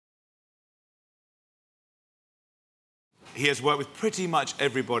he has worked with pretty much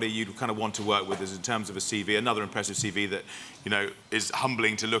everybody you'd kind of want to work with as in terms of a CV. Another impressive CV that, you know, is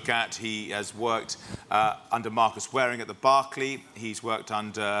humbling to look at. He has worked under Marcus Waring at the Berkeley. He's worked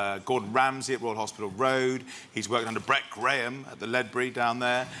under Gordon Ramsay at Royal Hospital Road. He's worked under Brett Graham at the Ledbury down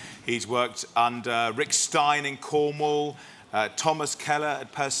there. He's worked under Rick Stein in Cornwall, Thomas Keller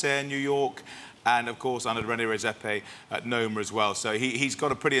at Per Se in New York, and of course under René Redzepi at Noma as well. So he's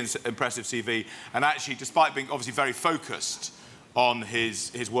got a pretty impressive CV, and actually, despite being obviously very focused on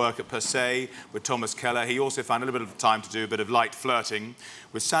his work at Per Se with Thomas Keller, he also found a little bit of time to do a bit of light flirting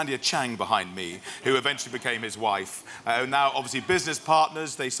with Sandhya Chang behind me, who eventually became his wife. Now, obviously, business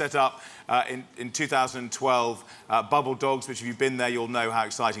partners. They set up in 2012 Bubble Dogs, which if you've been there, you'll know how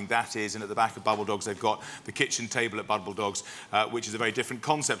exciting that is. And at the back of Bubble Dogs, they've got the kitchen table at Bubble Dogs, which is a very different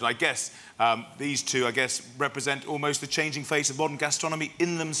concept. And I guess these two, represent almost the changing face of modern gastronomy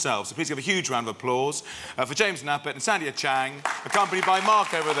in themselves. So please give a huge round of applause for James Knappett and Sandhya Chang, accompanied by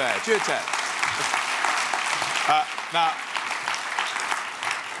Mark over there. Cheers, Ted. Now,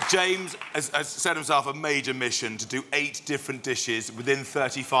 James has set himself a major mission to do 8 different dishes within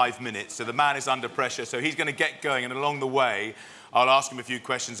 35 minutes. So the man is under pressure, so he's going to get going. And along the way, I'll ask him a few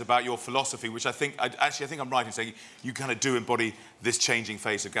questions about your philosophy, which I think I'm right in saying you kind of do embody this changing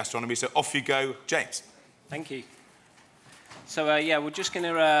face of gastronomy. So off you go, James. Thank you. So, yeah, we're just going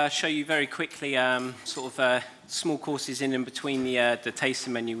to show you very quickly small courses in between the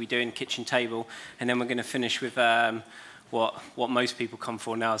tasting menu we do in kitchen table. And then we're going to finish with what most people come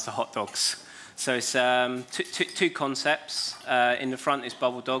for now is the hot dogs. So it's two concepts. In the front is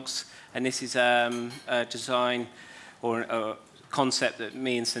Bubble Dogs, and this is a design or a concept that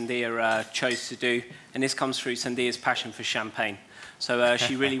me and Sandhya chose to do. And this comes through Sandhya's passion for champagne. So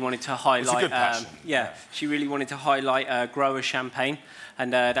she really wanted to highlight, it's a good passion. She really wanted to highlight grower champagne,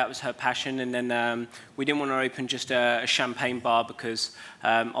 and that was her passion. And then we didn't want to open just a champagne bar because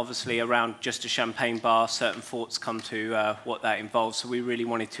obviously around just a champagne bar, certain thoughts come to what that involves. So we really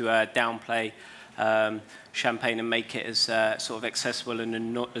wanted to downplay champagne and make it as sort of accessible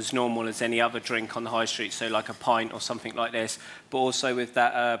and as normal as any other drink on the high street. So like a pint or something like this, but also with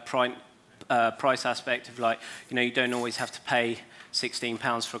that price aspect of you don't always have to pay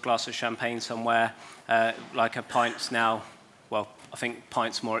 £16 for a glass of champagne somewhere. Like a pint's now, well, I think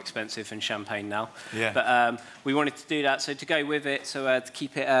pint's more expensive than champagne now. Yeah. But we wanted to do that. So to go with it, to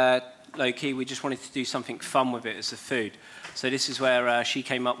keep it low-key, we just wanted to do something fun with it as a food. So this is where she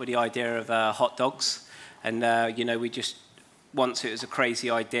came up with the idea of hot dogs. And, we just, once it was a crazy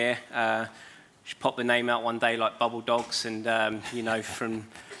idea, she popped the name out one day like Bubble Dogs. And,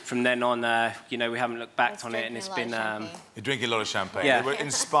 from then on, we haven't looked back on it, and it's been... You're drinking a lot of champagne. Yeah. They were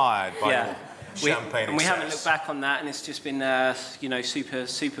inspired by champagne and we haven't looked back on that, and it's just been,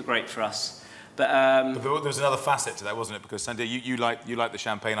 super great for us. But there was another facet to that, wasn't it? Because, Sandhya, you like the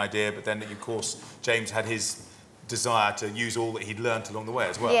champagne idea, but then, of course, James had his desire to use all that he'd learned along the way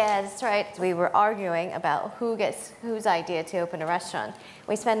as well. Yeah, that's right. We were arguing about who gets whose idea to open a restaurant.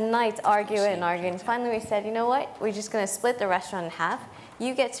 We spent nights arguing and arguing. Finally, we said, you know what? We're just going to split the restaurant in half.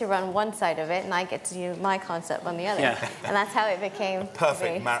 You get to run one side of it, and I get to use my concept on the other. Yeah. And that's how it became. A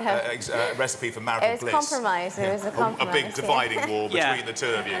perfect recipe for marital bliss. It was compromise. It was a compromise. A big dividing wall between the two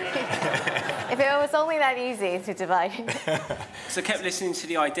of you. If it was only that easy to divide. So I kept listening to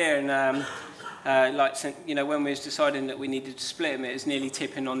the idea, and when we was deciding that we needed to split them, it was nearly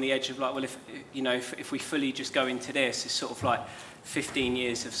tipping on the edge of if we fully just go into this, it's sort of like 15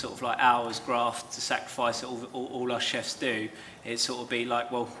 years of sort of like hours graft to sacrifice that all our chefs do. It sort of be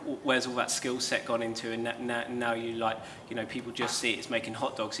like, well, where's all that skill set gone into? And now people just see it as making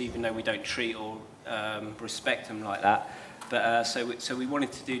hot dogs, even though we don't treat or respect them like that. But so we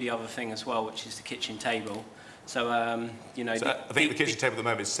wanted to do the other thing as well, which is the kitchen table. So, I think the kitchen table at the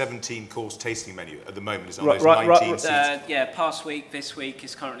moment is 17-course tasting menu at the moment. It's on those 19 seats. Past week, this week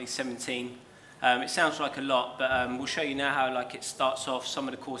is currently 17. It sounds like a lot, but we'll show you now how it starts off, some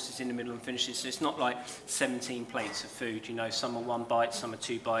of the courses in the middle and finishes. So it's not like 17 plates of food, some are 1 bite, some are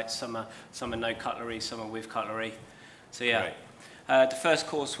 2 bites, some are no cutlery, some are with cutlery. So yeah. The first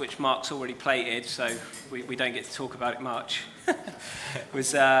course, which Mark's already plated, so we don't get to talk about it much, was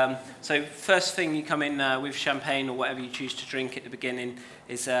so first thing you come in with champagne or whatever you choose to drink at the beginning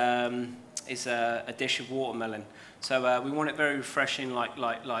is a dish of watermelon. So we want it very refreshing,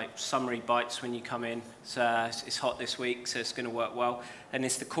 like summery bites when you come in. So it's hot this week, so it's going to work well. And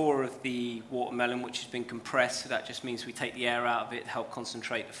it's the core of the watermelon, which has been compressed. So that just means we take the air out of it to help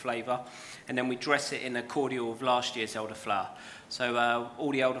concentrate the flavour. And then we dress it in a cordial of last year's elderflower. So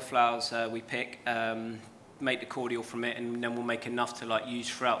all the elderflowers we pick, make the cordial from it, and then we'll make enough to like use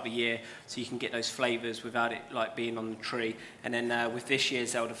throughout the year, so you can get those flavours without it like being on the tree. And then with this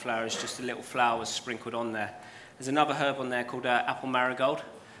year's elderflower, it's just a little flowers sprinkled on there. There's another herb on there called apple marigold.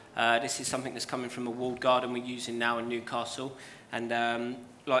 This is something that's coming from a walled garden we're using now in Newcastle, and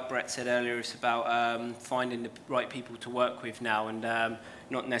like Brett said earlier, it's about finding the right people to work with now, and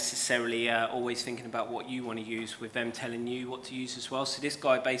not necessarily always thinking about what you want to use, with them telling you what to use as well. So this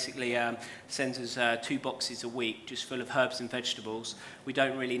guy basically sends us 2 boxes a week just full of herbs and vegetables. We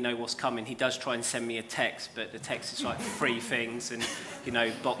don't really know what's coming. He does try and send me a text, but the text is like 3 things, and you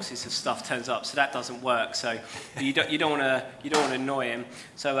know, boxes of stuff turns up, so that doesn't work. So you don't want to annoy him.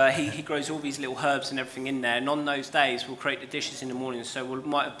 So he grows all these little herbs and everything in there, and on those days we'll create the dishes in the morning. So we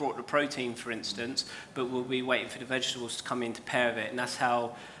might have brought the protein, for instance, but we'll be waiting for the vegetables to come in to pair with it, and that's how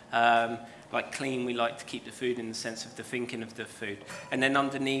like clean we like to keep the food, in the sense of the thinking of the food. And then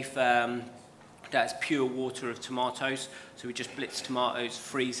underneath that's pure water of tomatoes. So we just blitz tomatoes,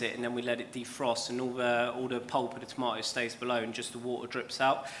 freeze it, and then we let it defrost, and all the pulp of the tomato stays below, and just the water drips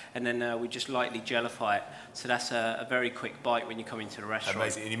out. And then we just lightly gellify it. So that's a very quick bite when you come into the restaurant.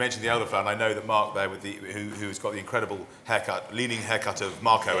 Amazing. And you mentioned the elderflower, and I know that Mark there, with who's got the incredible haircut, leaning haircut of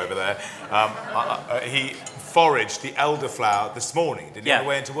Marco over there, he foraged the elderflower this morning. Did he on the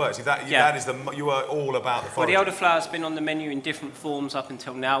way into work? So that is you are all about the foraging. Well, the elderflower's been on the menu in different forms up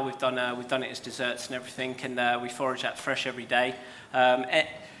until now. We've done it as desserts and everything, and we forage that fresh every day.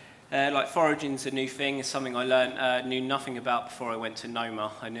 Like foraging's a new thing. It's something I learned, knew nothing about before I went to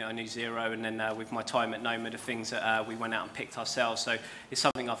Noma. I knew zero, and then with my time at Noma, the things that we went out and picked ourselves. So it's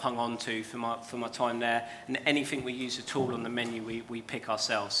something I've hung on to for my time there. And anything we use at all on the menu, we pick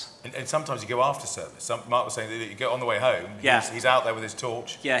ourselves. And sometimes you go after service. Mark was saying that you go on the way home. He's out there with his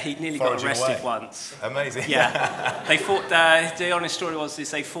torch. Yeah, he nearly got arrested once. Amazing. Yeah, they thought the honest story was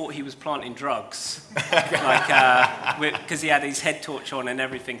they thought he was planting drugs, like because he had his head torch on and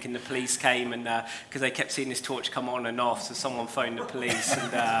everything, and the police came, and because they kept seeing his torch come on and off, so someone phoned the police,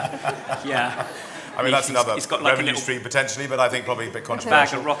 and yeah. I mean, that's another got like revenue stream potentially, but I think probably a bit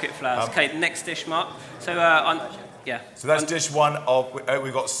controversial. Bag of rocket flowers. Okay, the next dish, Mark. So So that's dish 1 of.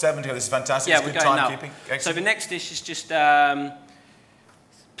 We've got 70. This is fantastic. Yeah, it's good timekeeping. So the next dish is just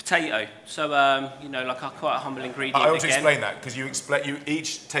potato. So like quite a humble ingredient. I want to explain that, because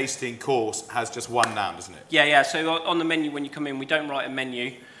each tasting course has just 1 noun, doesn't it? Yeah. So on the menu when you come in, we don't write a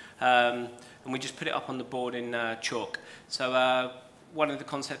menu, and we just put it up on the board in chalk. So one of the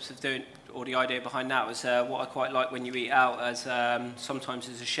concepts of doing, or the idea behind that, was what I quite like when you eat out, as sometimes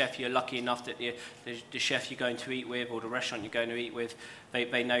as a chef you're lucky enough that the chef you're going to eat with, or the restaurant you're going to eat with,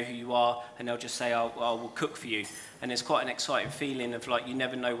 they know who you are, and they'll just say, oh, we'll cook for you. And it's quite an exciting feeling of like, you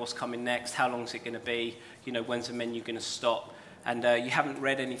never know what's coming next, how long is it going to be, when's the menu going to stop, and you haven't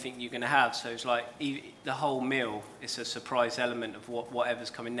read anything you're going to have, so it's like the whole meal is a surprise element of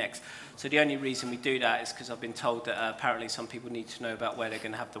whatever's coming next. So the only reason we do that is because I've been told that apparently some people need to know about where they're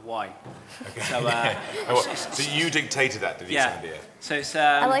going to have the wine. Okay. So, so you dictated that, did you? Yeah. So it's,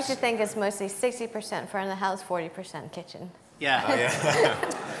 I like to think it's mostly 60% front of the house, 40% kitchen. Yeah. Oh,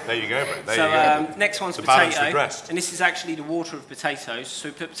 yeah. There you go, Brett. There you go. Next one's potato, and this is actually the water of potatoes. So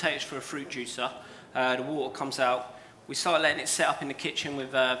we put potatoes through a fruit juicer. The water comes out. We start letting it set up in the kitchen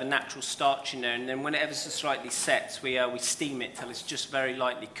with the natural starch in there, and then when it ever so slightly sets, we steam it till it's just very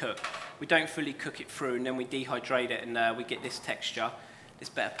lightly cooked. We don't fully cook it through, and then we dehydrate it, and we get this texture, this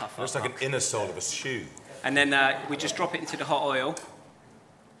better puff up. Looks like an inner sole of a shoe. And then we just drop it into the hot oil,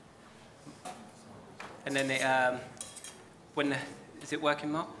 and then it, is it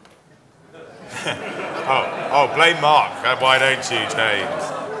working, Mark? oh, blame Mark. Why don't you,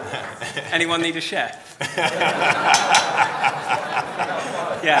 James? Anyone need a chef?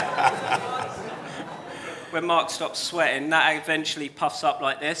 Yeah. When Mark stops sweating, that eventually puffs up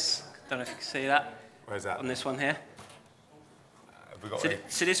like this. Don't know if you can see that. Where's that? On this one here.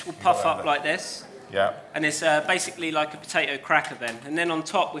 So this will Have puff up like this. Yeah. And it's basically like a potato cracker then. And then on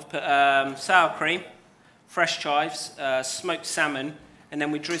top we've put sour cream, fresh chives, smoked salmon, and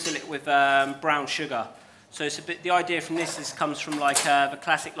then we drizzle it with brown sugar. So it's the idea from this comes from like the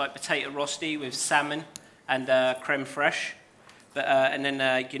classic like potato rosti with salmon and creme fraiche, but and then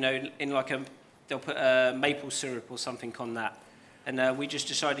in like they'll put maple syrup or something on that, and we just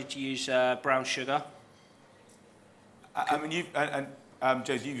decided to use brown sugar. I mean,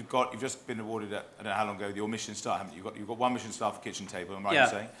 James, you've just been awarded I don't know how long ago, your Michelin star, haven't you? You've got 1 Michelin star for kitchen table, am I right in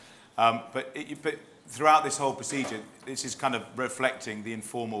saying? But throughout this whole procedure, this is kind of reflecting the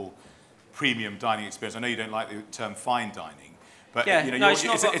informal premium dining experience. I know you don't like the term fine dining, but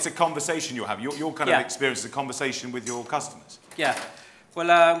it's a conversation you're having. Your kind of experience is a conversation with your customers. Yeah.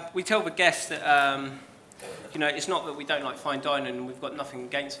 Well, we tell the guests that you know, it's not that we don't like fine dining, and we've got nothing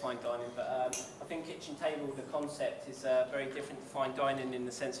against fine dining, but I think kitchen table, the concept is very different to fine dining in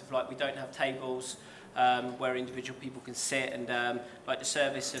the sense of like we don't have tables where individual people can sit, and like the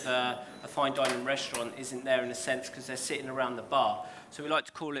service of a fine dining restaurant isn't there in a sense because they're sitting around the bar. So we like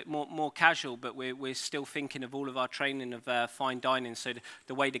to call it more casual, but we're still thinking of all of our training of fine dining. So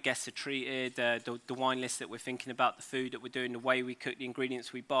the way the guests are treated, the wine list that we're thinking about, the food that we're doing, the way we cook, the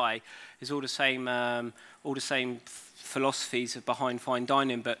ingredients we buy, is all the same philosophies behind fine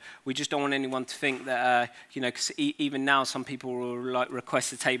dining. But we just don't want anyone to think that you know, because even now some people will like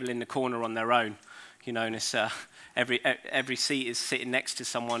request a table in the corner on their own. You know, and it's every seat is sitting next to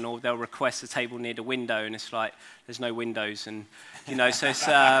someone, or they'll request a table near the window, and it's like there's no windows, and you know, so it's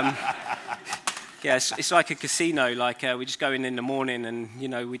yeah, it's like a casino. Like we just go in the morning, and you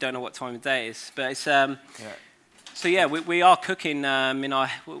know, we don't know what time of day it is. But it's yeah. So yeah, we are cooking in our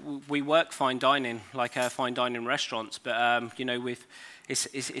we work fine dining, like fine dining restaurants, but you know,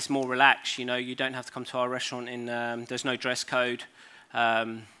 it's more relaxed. You know, you don't have to come to our restaurant in there's no dress code.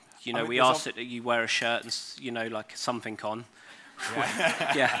 You know, we ask that you wear a shirt and, you know, like something on.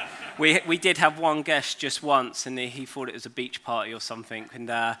 Yeah. Yeah. We did have one guest just once, and he thought it was a beach party or something, and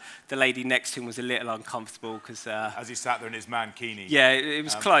the lady next to him was a little uncomfortable because as he sat there in his mankini. Yeah, it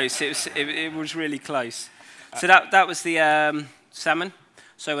was close. It was really close. So that was the salmon.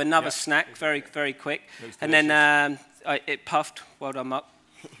 So another snack, very quick, and then it puffed. Well done, Mark.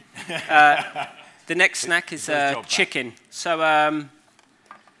 The next snack is chicken. So.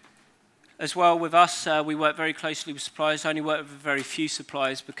 As well with us, we work very closely with suppliers. I only work with very few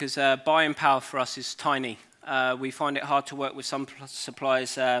suppliers because buying power for us is tiny. We find it hard to work with some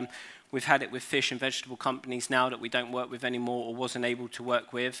suppliers. We've had it with fish and vegetable companies now that we don't work with anymore or wasn't able to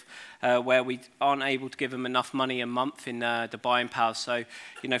work with, where we aren't able to give them enough money a month in the buying power. So,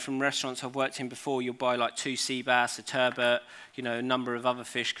 you know, from restaurants I've worked in before, you'll buy like 2 sea bass, a turbot, you know, a number of other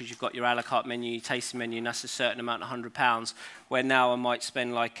fish because you've got your a la carte menu, your tasting menu, and that's a certain amount, £100, where now I might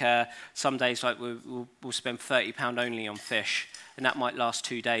spend like, some days like we'll spend £30 only on fish. And that might last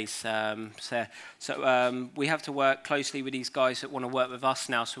 2 days. So we have to work closely with these guys that want to work with us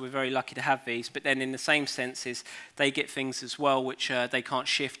now, so we're very lucky to have these. But then in the same sense is they get things as well which they can't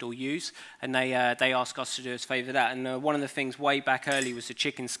shift or use, and they ask us to do us a favour of that. And one of the things way back early was the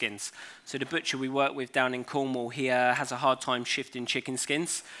chicken skins. So the butcher we work with down in Cornwall, he has a hard time shifting chicken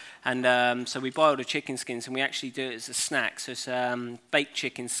skins. And so we buy all the chicken skins, and we actually do it as a snack. So it's baked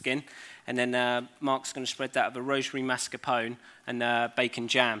chicken skin. And then Mark's going to spread that with a rosemary mascarpone and bacon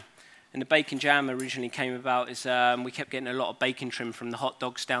jam. And the bacon jam originally came about is we kept getting a lot of bacon trim from the hot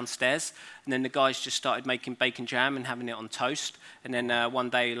dogs downstairs. And then the guys just started making bacon jam and having it on toast. And then one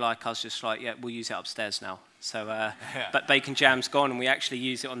day, like, I was just like, yeah, we'll use it upstairs now. So, but bacon jam's gone, and we actually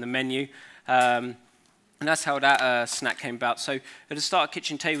use it on the menu. And that's how that snack came about. So at the start of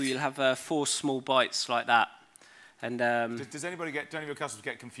kitchen table, you'll have 4 small bites like that. And does anybody do any of your customers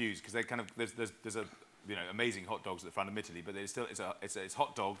get confused because they kind of there's a you know amazing hot dogs at the front, admittedly, but it's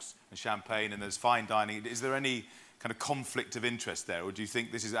hot dogs and champagne, and there's fine dining. Is there any kind of conflict of interest there, or do you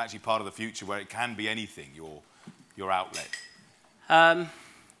think this is actually part of the future where it can be anything, your outlet? No,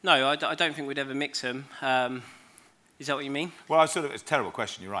 I don't think we'd ever mix them. Is that what you mean? Well, it's a terrible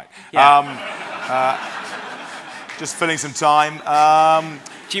question. You're right. Yeah. Just filling some time.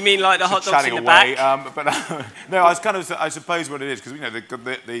 Do you mean like the hot dogs in the back? But no, I suppose what it is, because you know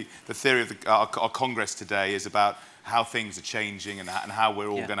the theory of our Congress today is about how things are changing and how we're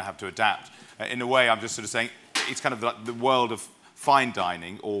all going to have to adapt. In a way, I'm just sort of saying it's kind of like the world of fine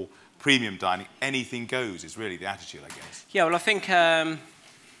dining or premium dining. Anything goes is really the attitude, I guess. Yeah, well, I think yeah,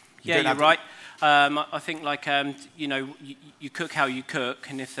 you're right. I think like you know, you cook how you cook,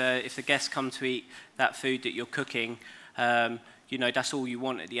 and if the guests come to eat that food that you're cooking. You know, that's all you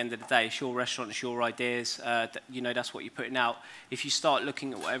want at the end of the day. It's your restaurant, it's your ideas. You know, that's what you're putting out. If you start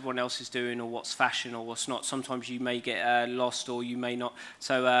looking at what everyone else is doing or what's fashion or what's not, sometimes you may get lost or you may not.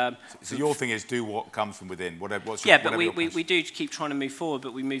 So your thing is do what comes from within. But we do keep trying to move forward,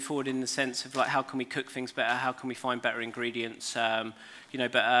 but we move forward in the sense of like how can we cook things better? How can we find better ingredients? You know,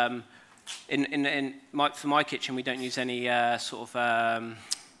 but for my kitchen, we don't use any sort of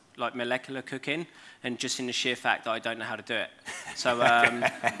like molecular cooking. And just in the sheer fact that I don't know how to do it. So,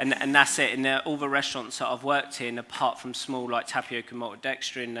 and that's it. In all the restaurants that I've worked in, apart from small like tapioca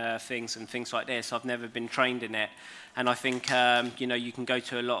maltodextrin things and things like this, I've never been trained in it. And I think, you know, you can go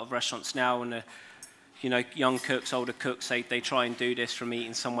to a lot of restaurants now and, you know, young cooks, older cooks, they try and do this from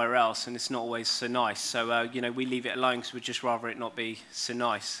eating somewhere else, and it's not always so nice. So, you know, we leave it alone because we'd just rather it not be so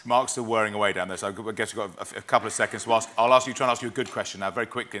nice. Mark's still whirring away down there, so I guess we've got a couple of seconds. I'll try and ask you a good question now, very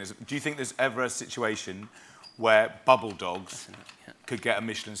quickly. Do you think there's ever a situation where bubble dogs could get a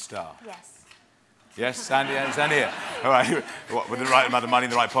Michelin star? Yes. Yes, Sandy, Sandy here. All right, what, with the right amount of money in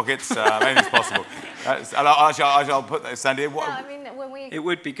the right pockets, anything's possible. I'll put that, Sandy. No, I mean, it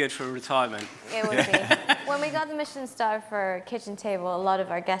would be good for retirement. It would be. When we got the Michelin star for kitchen table, a lot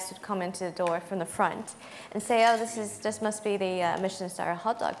of our guests would come into the door from the front and say, "Oh, this must be the Michelin star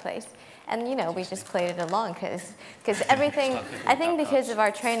hot dog place." And you know, we just played it along because everything. I think because of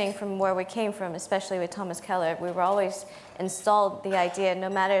our training from where we came from, especially with Thomas Keller, we were always installed the idea, no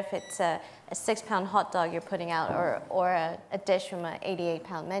matter if it's a 6-pound hot dog you're putting out or a dish from an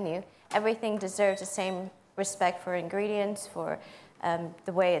 88-pound menu, everything deserves the same respect for ingredients, for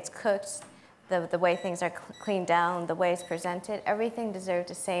the way it's cooked, the way things are cleaned down, the way it's presented. Everything deserves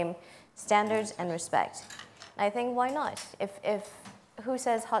the same standards and respect. And I think, why not? If who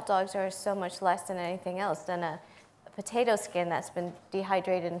says hot dogs are so much less than anything else than a potato skin that's been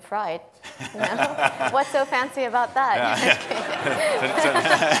dehydrated and fried? You know? What's so fancy about that? Yeah.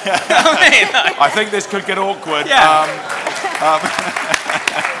 I think this could get awkward.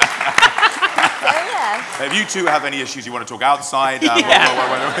 If you two have any issues you want to talk outside,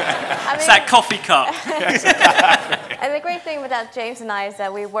 it's that coffee cup. And the great thing about James and I is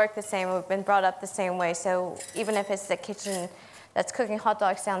that we work the same. We've been brought up the same way. So even if it's the kitchen that's cooking hot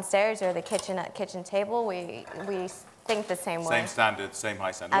dogs downstairs or the kitchen at kitchen table, we think the same way. Same standards, same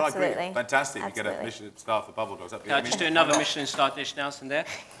high standards. Absolutely. Well, I agree. Fantastic. Absolutely. You get a Michelin star for bubble dogs. Can I just do another Michelin star dish now, there?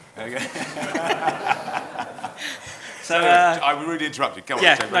 Okay. So, I really interrupted. Come on.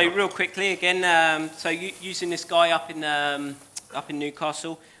 Yeah, no, real quickly again. So using this guy up in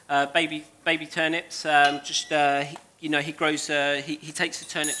Newcastle, baby turnips. You know, he grows. He takes the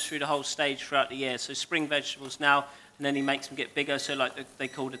turnips through the whole stage throughout the year. So spring vegetables now, and then he makes them get bigger. So like they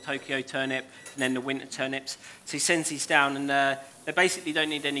call the Tokyo turnip, and then the winter turnips. So he sends these down, and they basically don't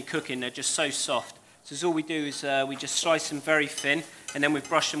need any cooking. They're just so soft. So all we do is we just slice them very thin, and then we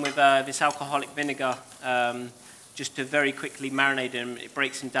brush them with this alcoholic vinegar. Just to very quickly marinate them, it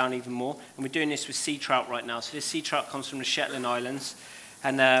breaks them down even more. And we're doing this with sea trout right now. So this sea trout comes from the Shetland Islands,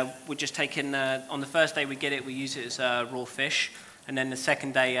 and we're just taking, on the first day we get it, we use it as raw fish, and then the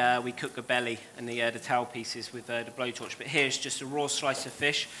second day we cook the belly and the tail pieces with the blowtorch. But here it's just a raw slice of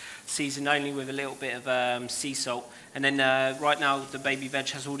fish, seasoned only with a little bit of sea salt. And then right now the baby veg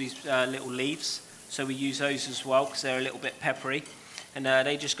has all these little leaves, so we use those as well because they're a little bit peppery, and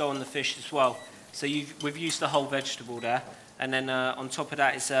they just go on the fish as well. So we've used the whole vegetable there, and then on top of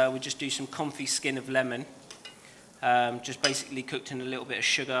that is we just do some comfy skin of lemon, just basically cooked in a little bit of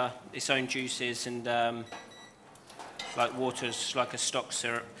sugar, its own juices, and like water, like a stock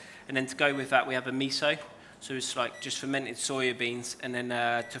syrup. And then to go with that we have a miso, so it's like just fermented soya beans, and then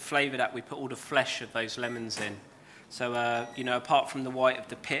to flavour that we put all the flesh of those lemons in. So, you know, apart from the white of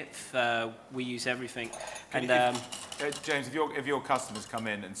the pith, we use everything. And James, if your customers come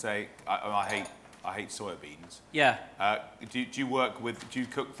in and say, I hate soya beans. Yeah. Do you work with? Do you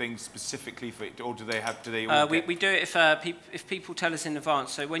cook things specifically for it, or do they have? Do they? We do it if people tell us in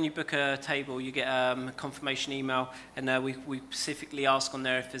advance. So when you book a table, you get a confirmation email, and we specifically ask on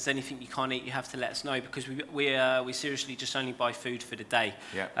there if there's anything you can't eat, you have to let us know, because we seriously just only buy food for the day.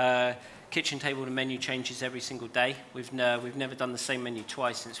 Yeah. Kitchen table, the menu changes every single day. We've never done the same menu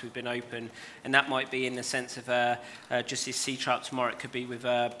twice since we've been open, and that might be in the sense of just this sea trout tomorrow. It could be with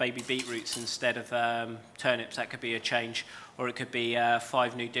baby beetroots instead of turnips. That could be a change, or it could be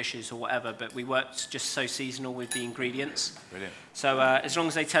 5 new dishes or whatever. But we work just so seasonal with the ingredients. Brilliant. So as long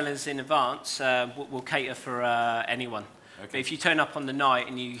as they tell us in advance, we'll cater for anyone. Okay. But if you turn up on the night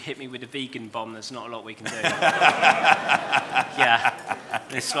and you hit me with a vegan bomb, there's not a lot we can do. Yeah.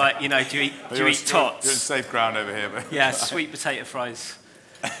 It's like, you know, do you eat tots? You're in safe ground over here. But yeah, sweet potato fries.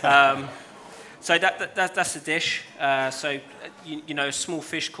 So that's the dish. So, you know, a small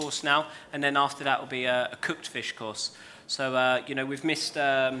fish course now, and then after that will be a cooked fish course. So, you know, we've missed,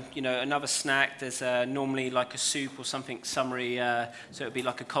 you know, another snack. There's normally like a soup or something summery, so it'll be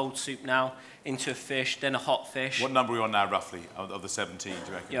like a cold soup now, into a fish, then a hot fish. What number are we on now, roughly, of the 17, do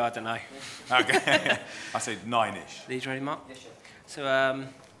you reckon? Yeah, I don't know. Okay. I say 9-ish. These ready, Mark? Yes, sir. So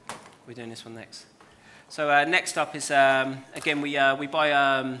we're doing this one next. So next up is, again, we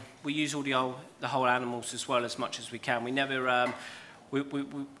buy, we use all the whole animals as well as much as we can. We never,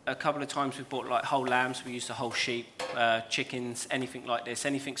 a couple of times we've bought like whole lambs, we use the whole sheep, chickens, anything like this.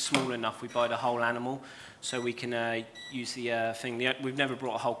 Anything small enough, we buy the whole animal so we can use the thing. We've never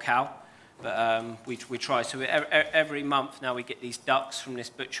brought a whole cow, but we try. So every month now we get these ducks from this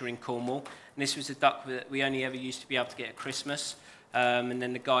butcher in Cornwall. And this was a duck that we only ever used to be able to get at Christmas. And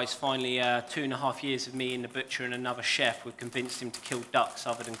then the guys finally, 2.5 years of me and the butcher and another chef, we've convinced him to kill ducks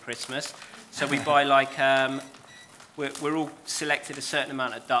other than Christmas. So we buy like, we're all selected a certain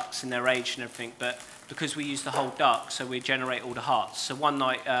amount of ducks and their age and everything, but because we use the whole duck, so we generate all the hearts. So one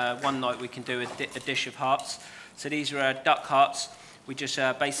night we can do a dish of hearts. So these are duck hearts. We just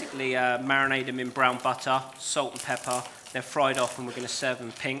basically marinate them in brown butter, salt and pepper. They're fried off, and we're going to serve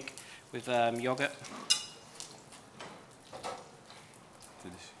them pink with yogurt.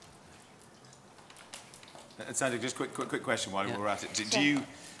 Sandra, just quick question while we're at it. Do you,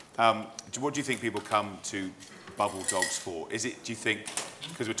 what do you think people come to Bubble Dogs for? Is it, do you think,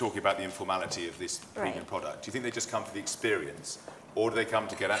 because we're talking about the informality of this premium product, do you think they just come for the experience, or do they come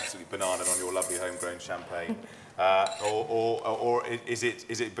to get absolutely bananas on your lovely homegrown champagne? Or is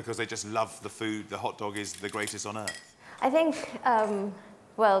it because they just love the food, the hot dog is the greatest on earth? I think,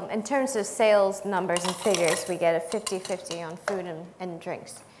 well, in terms of sales numbers and figures, we get a 50-50 on food and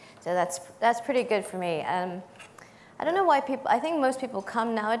drinks. So that's pretty good for me. I don't know why people, I think most people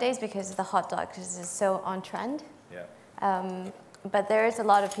come nowadays because of the hot dog, because it's so on trend. Yeah. But there is a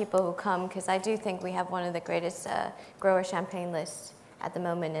lot of people who come because I do think we have one of the greatest grower champagne lists at the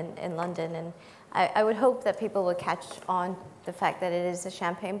moment in London. And I would hope that people will catch on the fact that it is a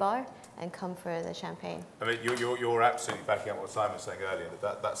champagne bar and come for the champagne. I mean, you're absolutely backing up what Simon was saying earlier,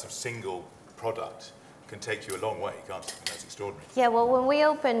 that's a single product can take you a long way, can't it? That's extraordinary. Yeah, well, when we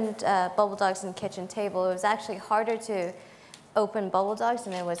opened Bubble Dogs and Kitchen Table, it was actually harder to open Bubble Dogs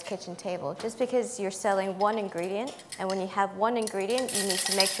than it was Kitchen Table, just because you're selling one ingredient, and when you have one ingredient, you need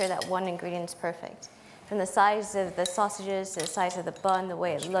to make sure that one ingredient is perfect. From the size of the sausages, to the size of the bun, the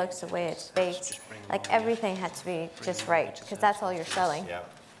way it looks, the way it's baked, like everything had to be just right, because that's all you're selling. Yeah.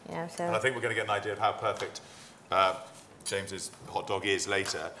 You know, so. And I think we're going to get an idea of how perfect James's hot dog is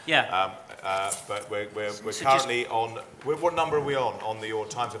later. Yeah. But we're currently on. What number are we on your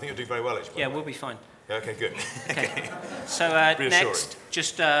times? I think you're doing very well, actually. Yeah, we'll be fine. Yeah, okay, good. Okay. So next,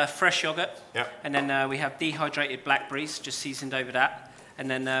 just fresh yogurt. Yeah. And then we have dehydrated blackberries, just seasoned over that. And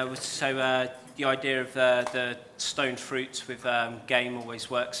then the idea of the stoned fruits with game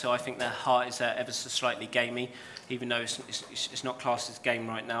always works. So I think the heart is ever so slightly gamey, even though it's not classed as game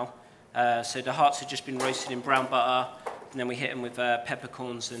right now. So the hearts have just been roasted in brown butter, and then we hit them with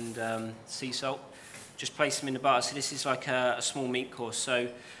peppercorns and sea salt. Just place them in the butter. So this is like a small meat course. So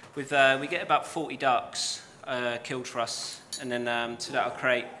we get about 40 ducks killed for us, and then so that'll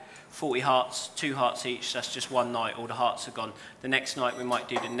create 40 hearts, 2 hearts each. That's just one night. All the hearts are gone. The next night we might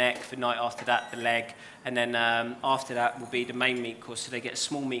do the neck. The night after that, the leg, and then after that will be the main meat course. So they get a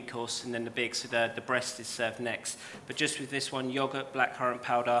small meat course, and then the big. So the breast is served next. But just with this one, yogurt, blackcurrant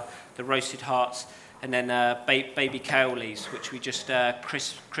powder, the roasted hearts, and then baby kale leaves, which we just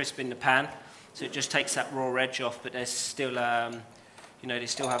crisp in the pan. So it just takes that raw edge off, but there's still, you know, they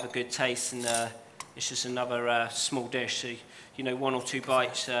still have a good taste, and it's just another small dish. So, you know, 1 or 2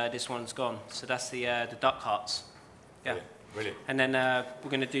 bites, this one's gone. So that's the duck hearts. Yeah. Brilliant. And then we're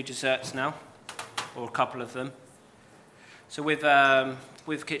going to do desserts now, or a couple of them. So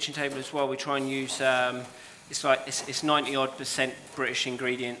with Kitchen Table as well, we try and use it's 90-odd% British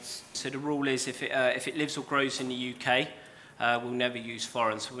ingredients. So the rule is if it lives or grows in the UK, we'll never use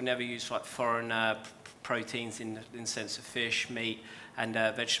foreign. So we'll never use like foreign proteins in the sense of fish, meat, and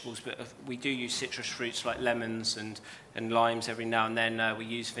vegetables. But we do use citrus fruits like lemons and limes every now and then. We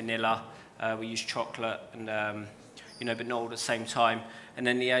use vanilla, we use chocolate, and you know, but not all at the same time. And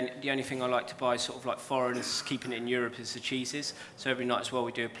then the only thing I like to buy, sort of like foreign, is keeping it in Europe, is the cheeses. So every night as well,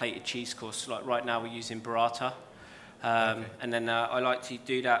 we do a plated cheese course. So like right now, we're using burrata. And then I like to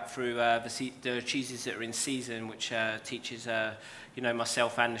do that through the cheeses that are in season, which teaches you know,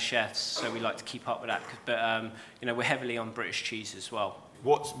 myself and the chefs. So we like to keep up with that. But you know, we're heavily on British cheese as well.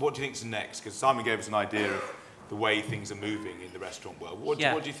 What do you think's next? Because Simon gave us an idea of the way things are moving in the restaurant world. What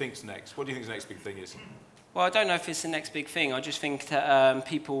do you think's next? What do you think the next big thing is? Well, I don't know if it's the next big thing. I just think that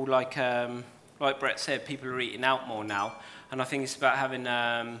people, like Brett said, people are eating out more now. And I think it's about having,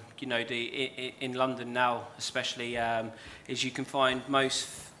 you know, in London now, especially, is you can find most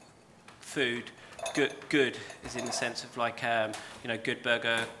food good is in the sense of like, you know, good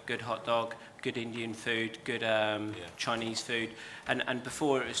burger, good hot dog, good Indian food, good Chinese food. And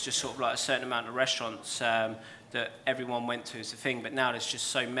before it was just sort of like a certain amount of restaurants that everyone went to as a thing. But now there's just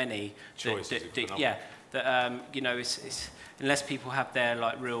so many. Choices. That you know, it's unless people have their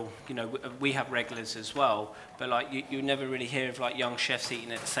like real, you know, we have regulars as well, but like you never really hear of like young chefs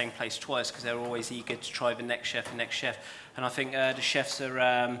eating at the same place twice, because they're always eager to try the next chef. And I think the chefs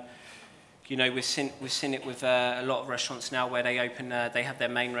are, you know, we've seen it with a lot of restaurants now where they have their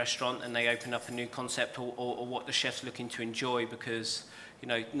main restaurant and they open up a new concept or what the chef's looking to enjoy, because, you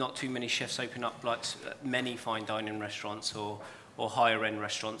know, not too many chefs open up like many fine dining restaurants or higher end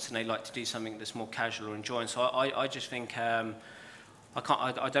restaurants, and they like to do something that's more casual or enjoying. So I just think I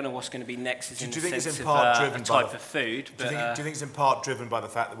don't know what's going to be next. Do you think it's in part driven by type of food? Do you think it's in part driven by the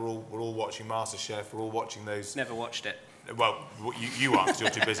fact that we're all watching MasterChef? We're all watching those. Never watched it. Well, you aren't, because you're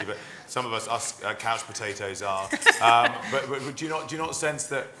too busy. But some of us couch potatoes are. But do you not sense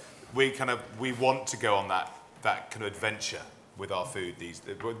that we want to go on that kind of adventure with our food?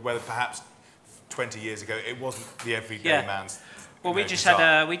 Whether perhaps 20 years ago it wasn't the everyday man's. Well, we just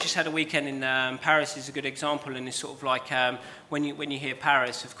had a weekend in Paris. Is a good example, and it's sort of like when you hear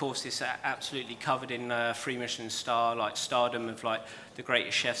Paris, of course, it's absolutely covered in 3 Michelin star like stardom of like the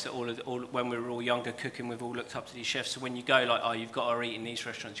greatest chefs that all when we were all younger cooking, we've all looked up to these chefs. So when you go like, oh, you've got to eat in these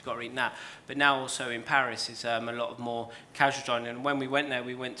restaurants, you've got to eat in that. But now also in Paris is a lot of more casual dining. And when we went there,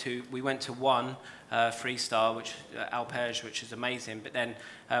 we went to one 3-star, which Alperge, which is amazing. But then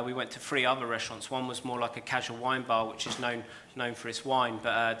we went to 3 other restaurants. One was more like a casual wine bar, which is known for its wine.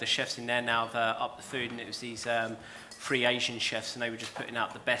 But the chefs in there now have upped the food, and it was these 3 Asian chefs, and they were just putting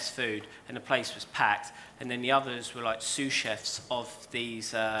out the best food, and the place was packed. And then the others were like sous chefs of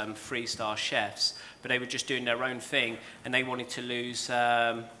these 3-star chefs, but they were just doing their own thing, and they wanted to lose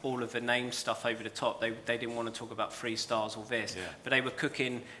all of the name stuff over the top. They didn't want to talk about 3 stars or this, but they were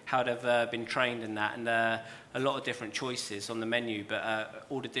cooking how they've been trained in that, and a lot of different choices on the menu, but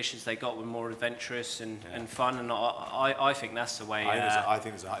all the dishes they got were more adventurous and fun, and I think that's the way I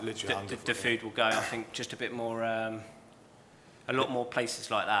think it's literally the food will go. I think just a bit more, a lot more places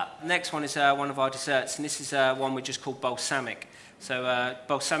like that. Next one is one of our desserts, and this is one we just call balsamic. So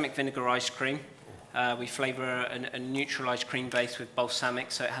balsamic vinegar ice cream. We flavour a neutralised cream base with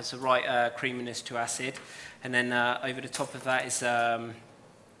balsamic, so it has the right creaminess to acid. And then over the top of that is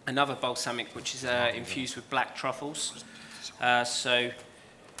another balsamic, which is infused with black truffles. So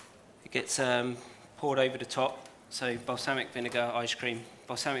it gets poured over the top. So balsamic vinegar ice cream,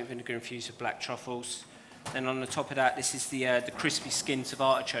 balsamic vinegar infused with black truffles. Then on the top of that, this is the crispy skins of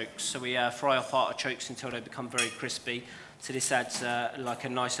artichokes. So we fry up artichokes until they become very crispy. So this adds like a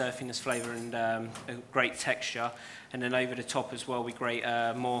nice earthiness flavour and a great texture. And then over the top as well, we grate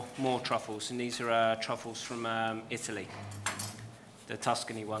more truffles. And these are truffles from Italy, the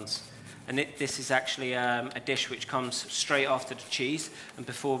Tuscany ones. And this is actually a dish which comes straight after the cheese and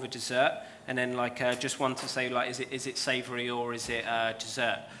before the dessert. And then just want to say, like, is it savoury or is it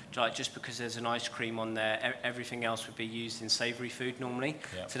dessert? Like, just because there's an ice cream on there, everything else would be used in savoury food normally.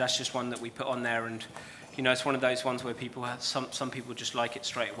 Yep. So that's just one that we put on there, and you know, it's one of those ones where people have some people just like it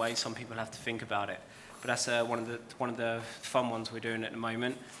straight away. Some people have to think about it. But that's one of the fun ones we're doing at the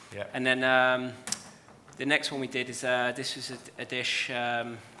moment. Yep. And then the next one we did is this was a dish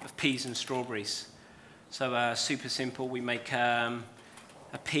of peas and strawberries. So super simple. We make a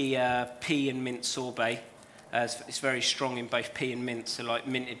pea and mint sorbet. It's very strong in both pea and mint, so like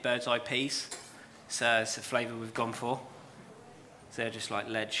minted bird's eye peas. So it's a flavour we've gone for. So they're just like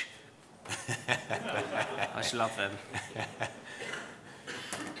ledge. I just love them.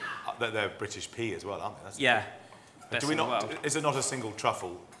 They're British pea as well, aren't they? That's yeah. Do we not? Is there not a single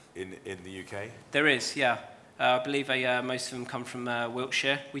truffle in the UK? There is, yeah. I believe most of them come from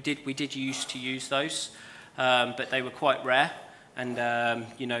Wiltshire. We did used to use those, but they were quite rare. And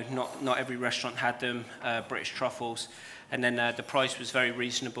you know, not every restaurant had them, British truffles. And then the price was very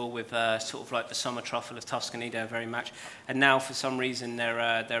reasonable with sort of like the summer truffle of Tuscany. They're very much. And now for some reason they're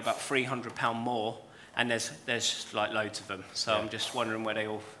about £300 more, and there's like loads of them. So I'm just wondering where they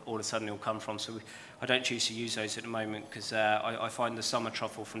all of a sudden all come from. So I don't choose to use those at the moment because I find the summer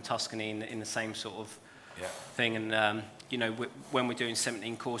truffle from Tuscany in the same sort of thing. And you know, when we're doing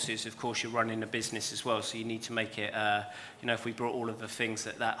 17 courses, of course, you're running a business as well, so you need to make it, you know, if we brought all of the things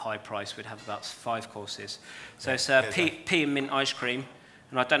at that high price, we'd have about 5 courses. So it's pea and mint ice cream,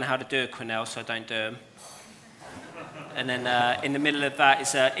 and I don't know how to do a quenelle, so I don't do them. And then in the middle of that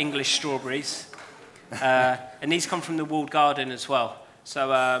is English strawberries, and these come from the walled garden as well.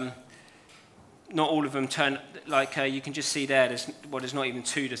 So not all of them turn, like you can just see there, there's not even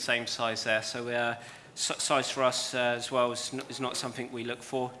 2 the same size there, so size for us as well is not something we look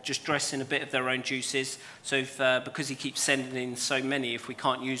for. Just dress in a bit of their own juices. So because he keeps sending in so many, if we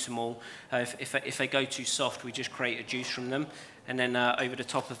can't use them all, if they go too soft, we just create a juice from them. And then over the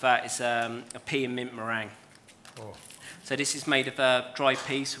top of that is a pea and mint meringue. Oh. So this is made of dried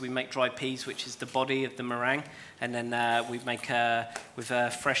peas. So we make dried peas, which is the body of the meringue, and then we make with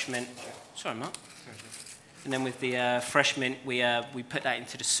fresh mint. Sorry, Mark. And then with the fresh mint, we put that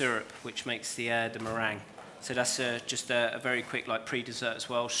into the syrup, which makes the meringue. So that's just a very quick like pre-dessert as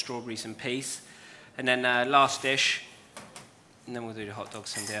well, strawberries and peas. And then last dish, and then we'll do the hot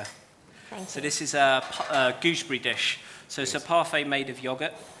dogs in there. So this is a gooseberry dish. So it's a parfait made of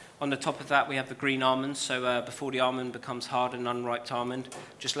yogurt. On the top of that, we have the green almonds. So before the almond becomes hard and unripe almond,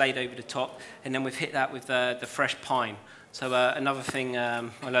 just laid over the top. And then we've hit that with the fresh pine. So another thing I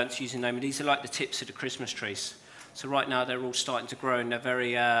learned to use in Noma, these are like the tips of the Christmas trees. So right now they're all starting to grow and they're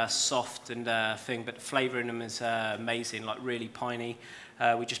very soft and but the flavour in them is amazing, like really piney.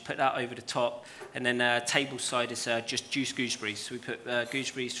 We just put that over the top, and then table side is just juiced gooseberries. So we put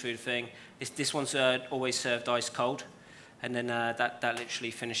gooseberries through the thing. This one's always served ice cold, and then that literally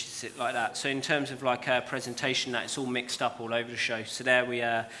finishes it like that. So in terms of like presentation, it's all mixed up all over the show. So there we,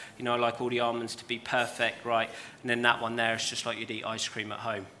 I like all the almonds to be perfect, right? And then that one there is just like you'd eat ice cream at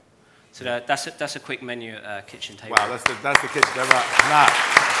home. So that's a quick menu at kitchen table. Wow, that's the kitchen table.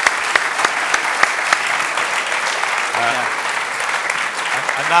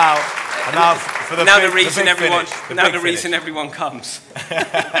 Now for the reason everyone comes.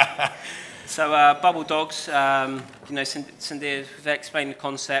 So bubble dogs, Sandir, we've explained the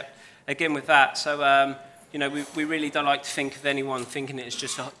concept. Again with that, so we really don't like to think of anyone thinking it is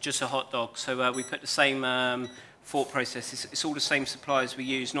just a hot dog. So we put the same thought process. It's all the same suppliers we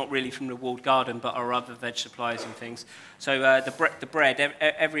use, not really from the walled garden, but our other veg suppliers and things. So the bread,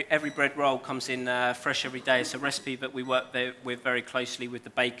 every bread roll comes in fresh every day. It's a recipe that we work with very closely with the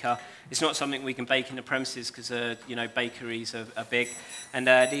baker. It's not something we can bake in the premises because bakeries are big, and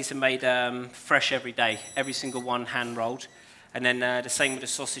these are made fresh every day. Every single one hand rolled, and then the same with the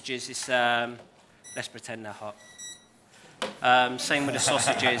sausages. It's let's pretend they're hot. Same with the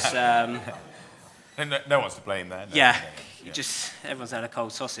sausages. No one's to blame there. Yeah. Everyone's had a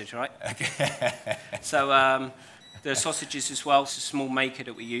cold sausage, right? Okay. So the sausages as well, it's a small maker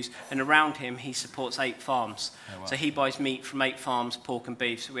that we use. And around him, he supports 8 farms. Oh, wow. So he buys meat from 8 farms, pork and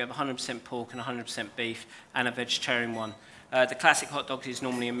beef. So we have 100% pork and 100% beef and a vegetarian one. The classic hot dog is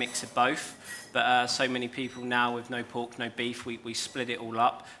normally a mix of both. But so many people now with no pork, no beef, we split it all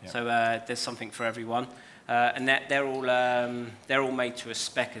up. Yeah. So there's something for everyone. And they're all made to a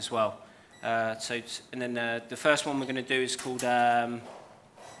spec as well. The first one we're going to do is called the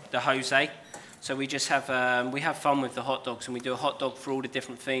Jose. So we just have we have fun with the hot dogs, and we do a hot dog for all the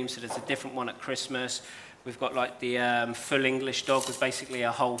different themes. So there's a different one at Christmas. We've got like the full English dog with basically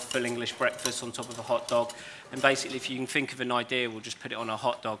a whole full English breakfast on top of a hot dog. And basically, if you can think of an idea, we'll just put it on a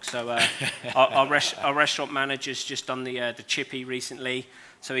hot dog. So our restaurant manager's just done the chippy recently.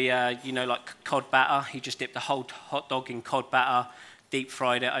 So he like cod batter. He just dipped the whole hot dog in cod batter, deep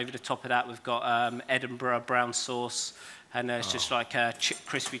fried it. Over the top of that, we've got Edinburgh brown sauce, and it's just like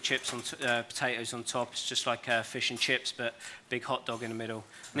crispy chips on potatoes on top. It's just like fish and chips, but big hot dog in the middle.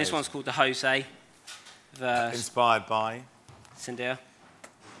 And this one's called the Jose. Inspired by? Cindy.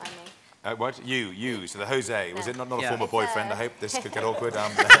 What? You. So the Jose. Was it not a former boyfriend? I hope this could get awkward. No.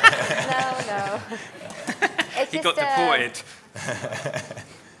 He got deported.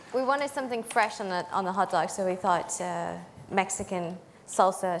 We wanted something fresh on the hot dog, so we thought Mexican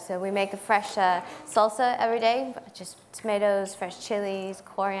salsa. So we make a fresh salsa every day, just tomatoes, fresh chilies,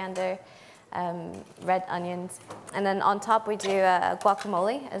 coriander, red onions. And then on top we do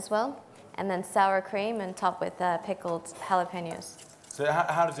guacamole as well, and then sour cream and top with pickled jalapenos. So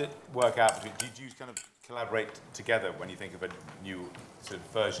how does it work out? Do you kind of collaborate together when you think of a new sort of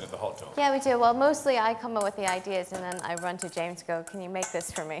version of the hot dog? Yeah, we do. Well, mostly I come up with the ideas, and then I run to James and go, can you make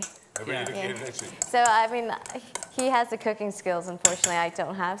this for me? Oh, really? Yeah. So, I mean, he has the cooking skills, unfortunately, I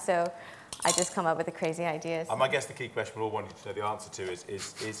don't have, so I just come up with the crazy ideas. I guess the key question we're all wanting to know the answer to is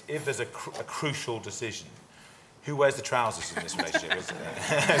if there's a crucial decision, who wears the trousers in this relationship?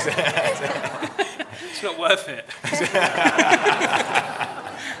 It's not worth it.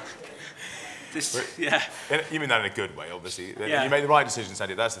 You mean that in a good way, obviously. Yeah. You made the right decision,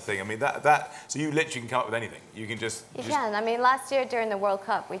 Sandy. That's the thing. I mean, so you literally can come up with anything. You can just... You can. I mean, last year during the World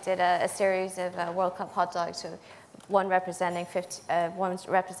Cup, we did a series of World Cup hot dogs, so one representing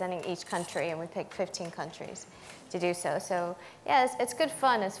each country, and we picked 15 countries to do so. So, yeah, it's good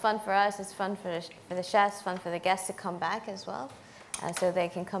fun. It's fun for us. It's fun for the chefs, fun for the guests to come back as well, so they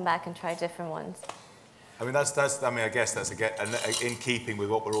can come back and try different ones. I mean, I guess that's again in keeping with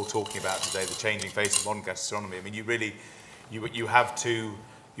what we're all talking about today, the changing face of modern gastronomy. I mean, you have to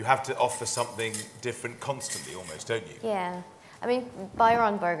offer something different constantly, almost, don't you? Yeah, I mean,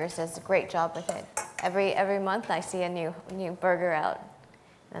 Byron Burgers does a great job with it. Every month, I see a new burger out.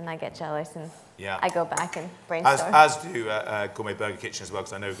 then I get jealous and Yeah. I go back and brainstorm. As do Gourmet Burger Kitchen as well,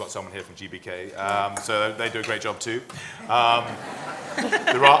 because I know we've got someone here from GBK, so they do a great job too.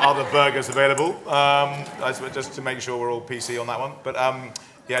 There are other burgers available, just to make sure we're all PC on that one. But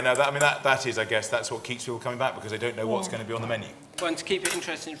yeah, no, that is, I guess, that's what keeps people coming back, because they don't know what's going to be on the menu. Well, and to keep it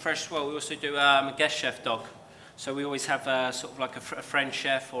interesting and fresh as well, we also do a guest chef dog. So we always have sort of like a friend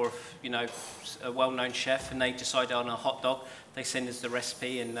chef or, you know, a well-known chef, and they decide on a hot dog. They send us the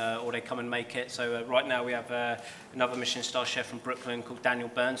recipe, and or they come and make it. So right now we have another Michelin star chef from Brooklyn called Daniel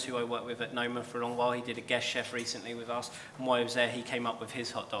Burns, who I worked with at Noma for a long while. He did a guest chef recently with us, and while he was there, he came up with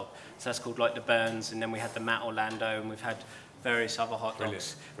his hot dog. So that's called like the Burns, and then we had the Matt Orlando, and we've had various other hot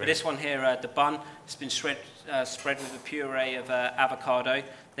dogs. But this one here, the bun, it's been spread with a puree of avocado.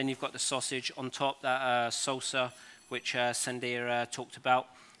 Then you've got the sausage on top, that salsa, which Sandir talked about.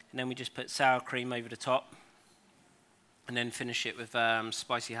 And then we just put sour cream over the top. And then finish it with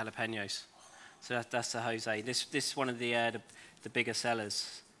spicy jalapenos. So that's the Jose. This is one of the bigger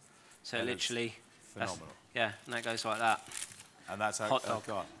sellers. So that literally, phenomenal. Yeah, and that goes like that. And that's hot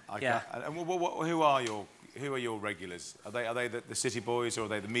dog. And who are your regulars? Are they the city boys, or are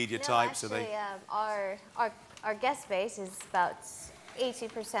they the media types? Actually, our guest base is about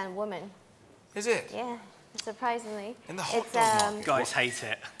 80% women. Is it? Yeah, surprisringly. In the hot dog market? Guys hate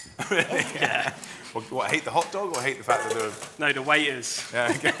it. Really? Yeah. What, hate the hot dog, or hate the fact that they're... No, the waiters. Yeah.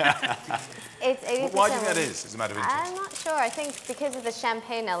 It's 80%. Why do you think that is, as a matter of interest? I'm not sure. I think because of the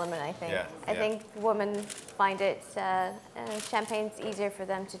champagne element, I think. Yeah, I think women find it, champagne's easier for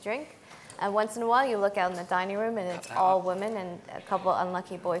them to drink. And once in a while, you look out in the dining room, and it's all women and a couple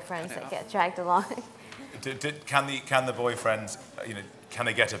unlucky boyfriends that get dragged along. Can the boyfriends, you know, can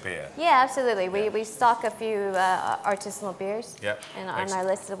they get a beer? Yeah, absolutely. We stock a few artisanal beers on our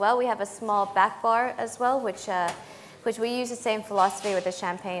list as well. We have a small back bar as well, which we use the same philosophy with the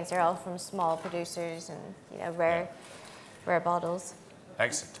champagnes. They're all from small producers and rare bottles.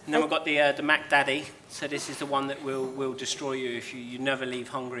 Excellent. And then we've got the Mac Daddy. So this is the one that will destroy you if you never leave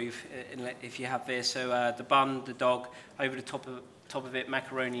hungry if you have this. So the bun, the dog, over the top of it,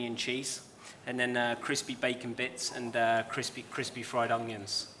 macaroni and cheese. And then crispy bacon bits and crispy fried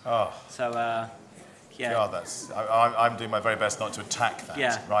onions. Oh. So, yeah. God, I'm doing my very best not to attack that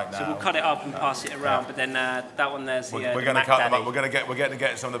right now. So we'll cut it up and pass it around, but then that one there's we're going to cut them up. We're going to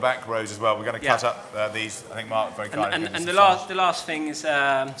get some of the back rows as well. We're going to cut up these. I think Mark very kindly. And the last thing is,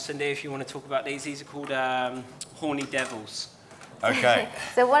 Cindy, if you want to talk about these are called horny devils. Okay.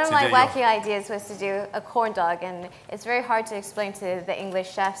 So one of my wacky ideas was to do a corn dog, and it's very hard to explain to the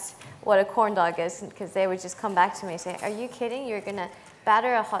English chefs what a corn dog is, because they would just come back to me and say, "Are you kidding? You're going to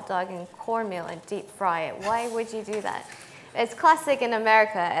batter a hot dog in cornmeal and deep fry it. Why would you do that?" It's classic in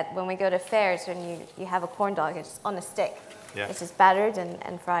America when we go to fairs, when you have a corn dog, it's on a stick. Yeah. It's just battered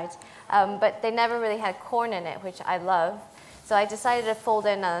and fried. But they never really had corn in it, which I love. So I decided to fold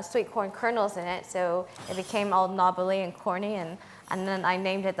in sweet corn kernels in it, so it became all knobbly and corny, and then I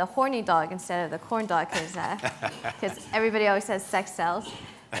named it the horny dog instead of the corn dog, because everybody always says sex sells.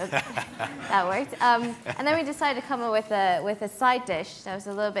 That worked. And then we decided to come up with a side dish that was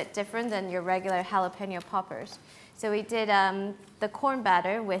a little bit different than your regular jalapeno poppers. So we did the corn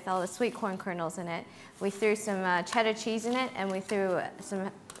batter with all the sweet corn kernels in it. We threw some cheddar cheese in it, and we threw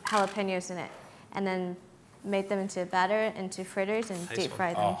some jalapenos in it, and then made them into batter, into fritters, and deep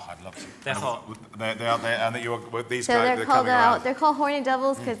fried them. Oh, I'd love to. They're hot. They are, and that you're with these so guys. They're called horny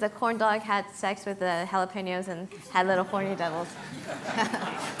devils because the corn dog had sex with the jalapenos and had little horny devils.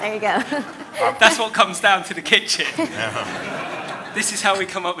 There you go. That's what comes down to the kitchen. This is how we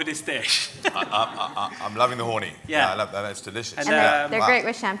come up with this dish. I'm loving the horny. Yeah, I love that. It's delicious. And they're great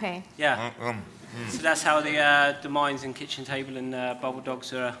with champagne. Yeah. So that's how the mines and kitchen table and bubble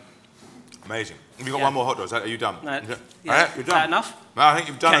dogs are. Amazing. Have you got one more hot dog? Are you done? No. You're Is done? that enough? No, I think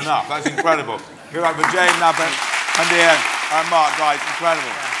you've done enough. That's incredible. Give it up for Jane, Knappett, and Mark, guys.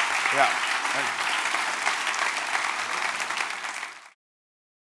 Incredible. Yeah.